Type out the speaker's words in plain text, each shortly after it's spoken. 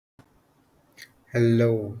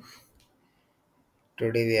Hello,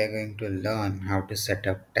 today we are going to learn how to set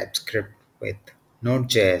up TypeScript with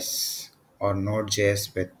Node.js or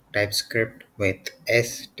Node.js with TypeScript with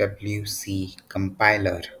SWC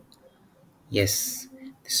compiler. Yes,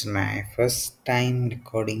 this is my first time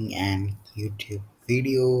recording an YouTube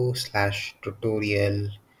video slash tutorial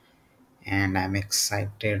and I'm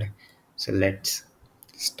excited. So let's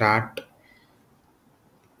start.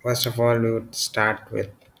 First of all, we would start with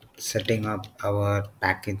setting up our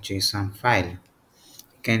package.json file.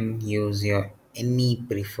 Can use your any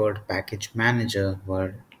preferred package manager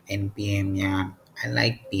word npm yarn. I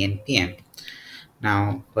like pnpm.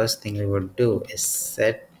 Now first thing we would do is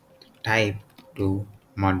set type to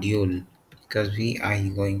module because we are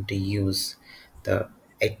going to use the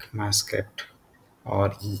ECMAScript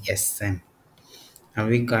or ESM. Now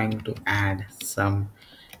we're going to add some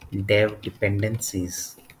dev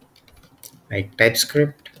dependencies like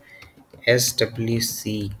TypeScript,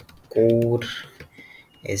 SWC core,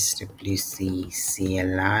 SWC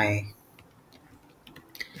CLI,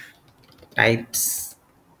 types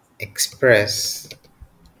express.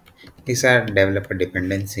 These are developer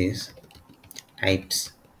dependencies.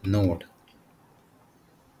 Types node.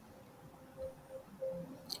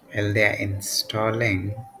 While they are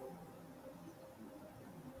installing,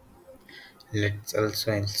 let's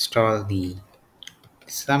also install the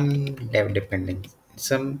some dev dependencies,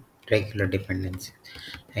 some regular dependencies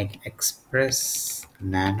like express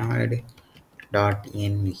nanoid.env.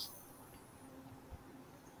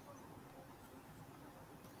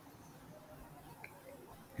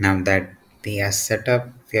 Now that they are set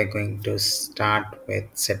up, we are going to start with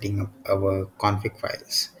setting up our config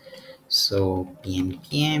files. So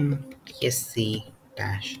pnpm tsc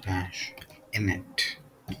dash dash init.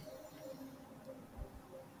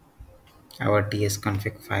 Our ts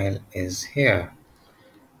config file is here.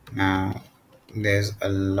 Now there's a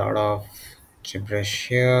lot of gibberish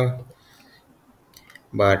here,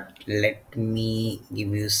 but let me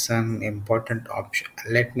give you some important option.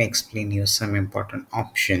 Let me explain you some important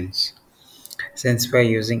options. Since we're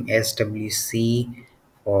using SWC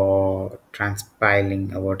for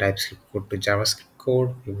transpiling our TypeScript code to JavaScript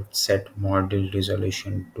code, we would set module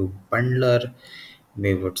resolution to bundler.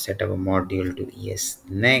 We would set our module to ES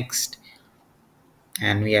next,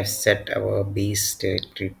 and we have set our base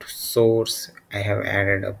directory to source. I have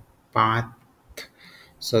added a path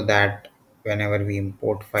so that whenever we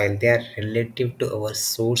import file, they are relative to our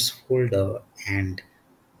source folder and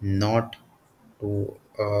not to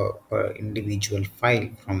a individual file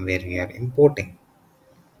from where we are importing.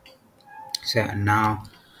 So now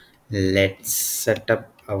let's set up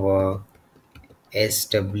our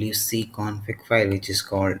SWC config file, which is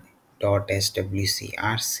called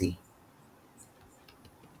 .swcrc.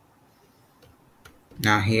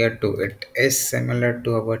 Now here too it is similar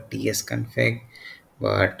to our ts config,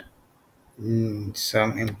 but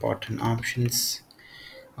some important options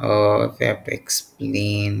if we have to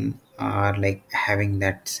explain are like having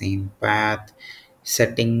that same path,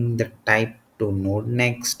 setting the type to node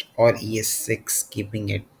next or ES6, keeping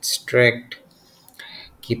it strict,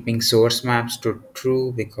 keeping source maps to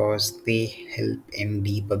true because they help in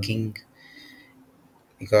debugging.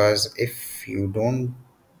 Because if you don't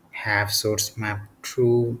have source map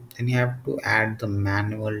true, then you have to add the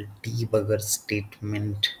manual debugger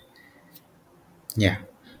statement. Yeah.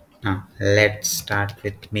 Now let's start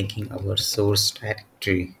with making our source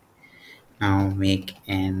directory. Now make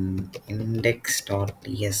an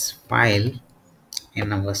index.ts file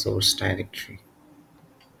in our source directory.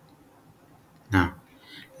 Now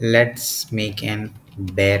let's make an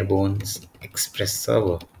bare bones express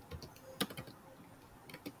server.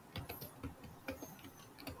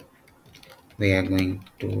 We are going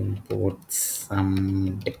to import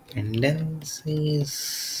some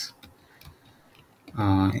dependencies.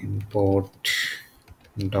 Import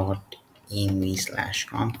dot env slash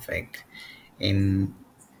config. In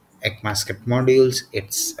ECMAScript modules,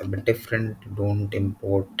 it's a bit different. Don't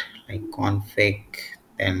import like config,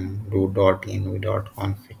 then do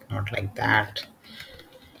 .env.config, not like that.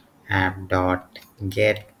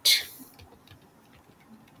 App.get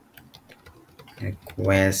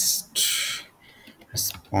request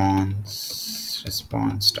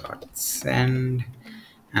response.send,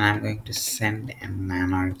 and I'm going to send a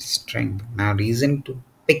nanoid string. Now reason to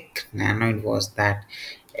pick nanoid was that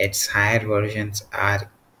its higher versions are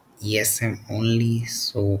ESM only,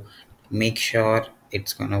 so make sure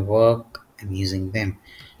it's gonna work. I'm using them.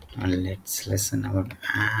 Now let's listen our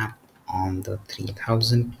app on the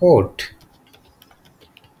 3000 port.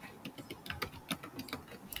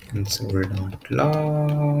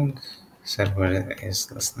 Console.log server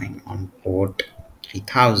is listening on port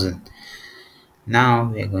 3000.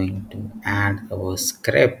 Now we are going to add our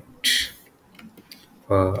script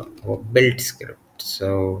for our build script.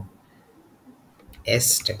 So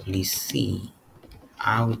SWC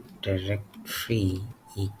out directory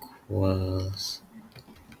equals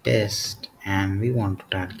test, and we want to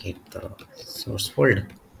target the source folder.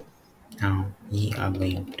 Now we are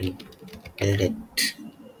going to build it.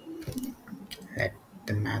 Let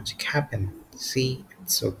the magic happen. See,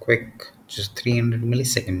 it's so quick, just 300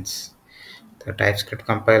 milliseconds. The TypeScript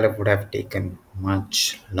compiler would have taken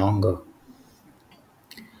much longer.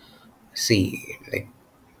 See, like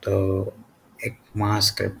the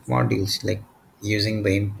ECMAScript modules, like using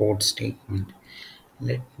the import statement.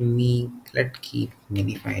 Let keep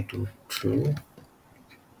minify to true.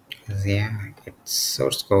 Yeah, it's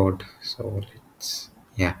source code. So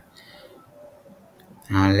yeah.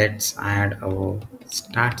 Now let's add our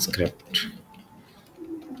start script.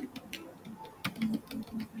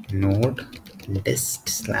 Node dist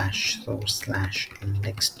slash source slash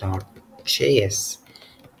index dot js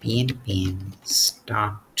pnpn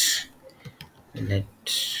start.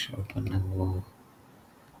 Let's open our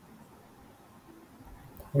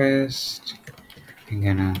request. I'm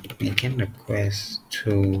gonna make a request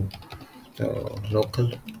to the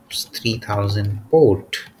local 3000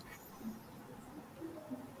 port.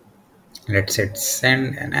 Let's hit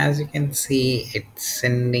send, and as you can see, it's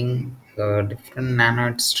sending a different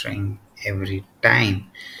nanoid string every time.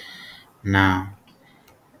 Now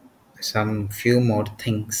some few more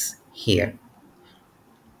things here.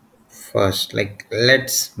 First, like,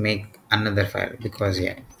 let's make another file, because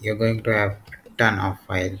yeah, you're going to have a ton of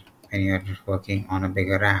file when you're working on a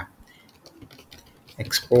bigger app.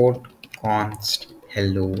 Export const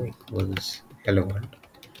hello equals hello world.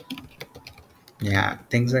 Yeah,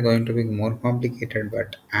 things are going to be more complicated,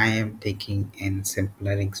 but I am taking in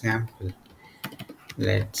simpler example.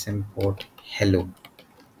 Let's import hello.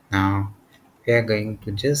 Now we are going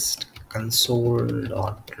to just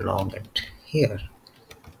console.log it here.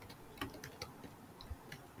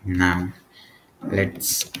 Now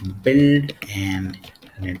let's build and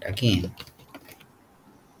run it again.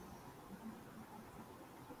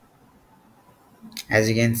 As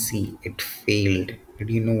you can see, it failed. Did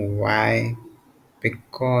you know why?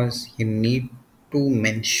 Because you need to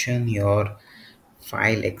mention your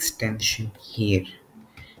file extension here,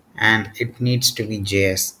 and it needs to be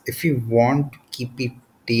JS. If you want to keep it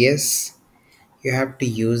TS, you have to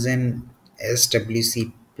use an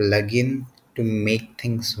SWC plugin to make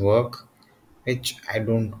things work, which I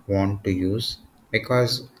don't want to use,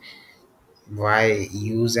 because why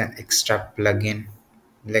use an extra plugin?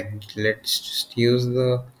 Like, let's just use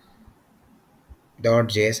the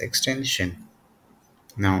 .js extension.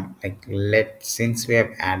 Now, like, since we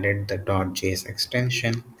have added the .js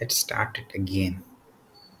extension, let's start it again.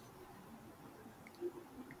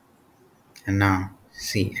 And now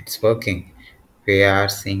see, it's working. We are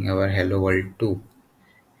seeing our hello world too,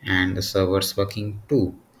 and the server's working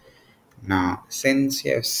too. Now since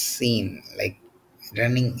you have seen, like,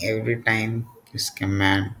 running every time this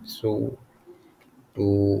command, so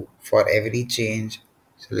to for every change,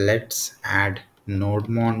 so let's add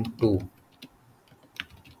nodemon 2,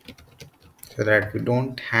 so that we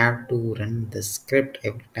don't have to run the script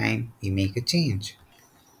every time we make a change.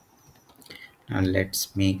 Now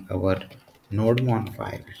let's make our nodemon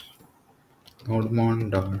file,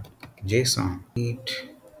 nodemon.json.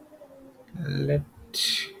 Let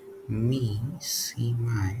me see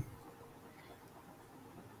my,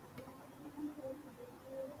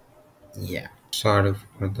 yeah, sorry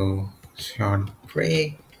for the short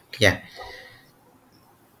break. Yeah,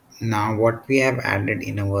 now what we have added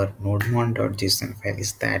in our nodemon.json file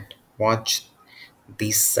is that, watch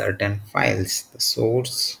these certain files, the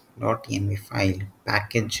source.env file,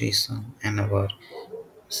 package.json, and our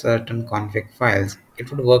certain config files. It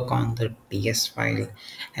would work on the ts file,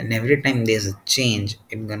 and every time there's a change,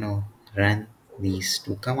 it's gonna run these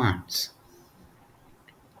two commands.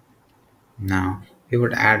 Now we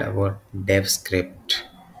would add our dev script.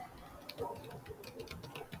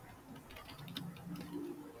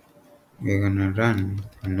 We're gonna run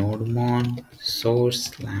nodemon source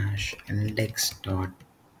slash index.ts.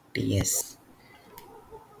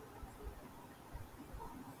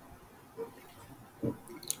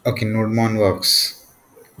 Okay, nodemon works.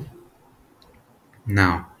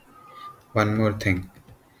 Now one more thing.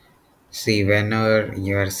 See, whenever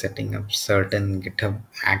you are setting up certain GitHub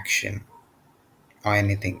action or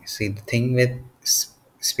anything, see, the thing with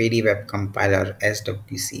Speedy Web Compiler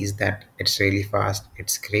SWC is that it's really fast,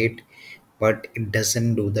 it's great, but it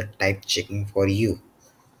doesn't do the type checking for you.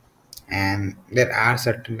 And there are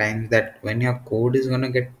certain times that when your code is going to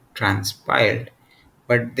get transpiled,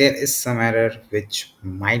 but there is some error which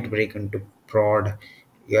might break into prod.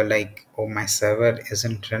 You're like, oh, my server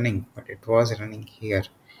isn't running, but it was running here.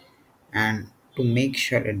 And to make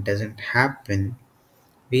sure it doesn't happen,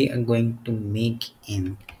 we are going to make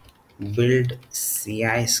in build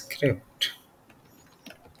CI script.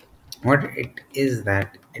 What it is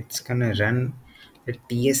that it's gonna run the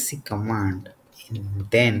TSC command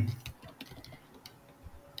and then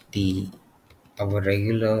the our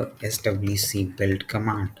regular SWC build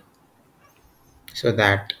command, so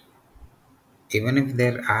that even if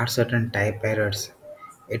there are certain type errors,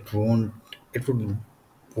 it won't it would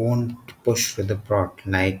won't push with the prod.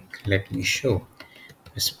 Like, let me show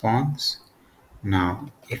response.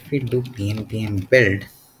 Now if we do pnpm build,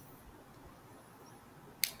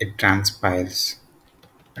 it transpiles.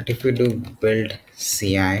 But if we do build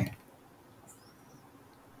CI,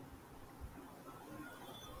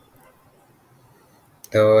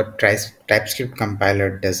 the TypeScript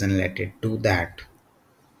compiler doesn't let it do that.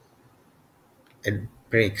 It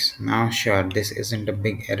breaks. Now sure, this isn't a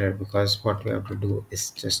big error because what we have to do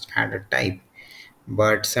is just add a type.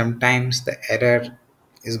 But sometimes the error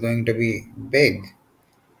is going to be big,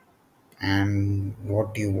 and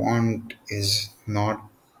what you want is not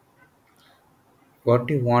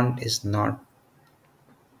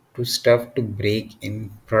to stuff to break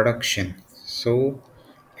in production. So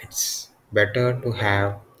it's better to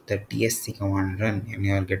have the tsc command run in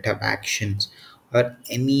your GitHub Actions or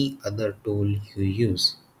any other tool you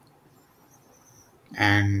use.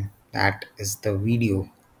 And that is the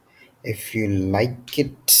video. If you like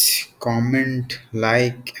it, comment,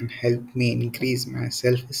 like, and help me increase my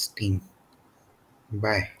self esteem.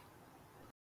 Bye.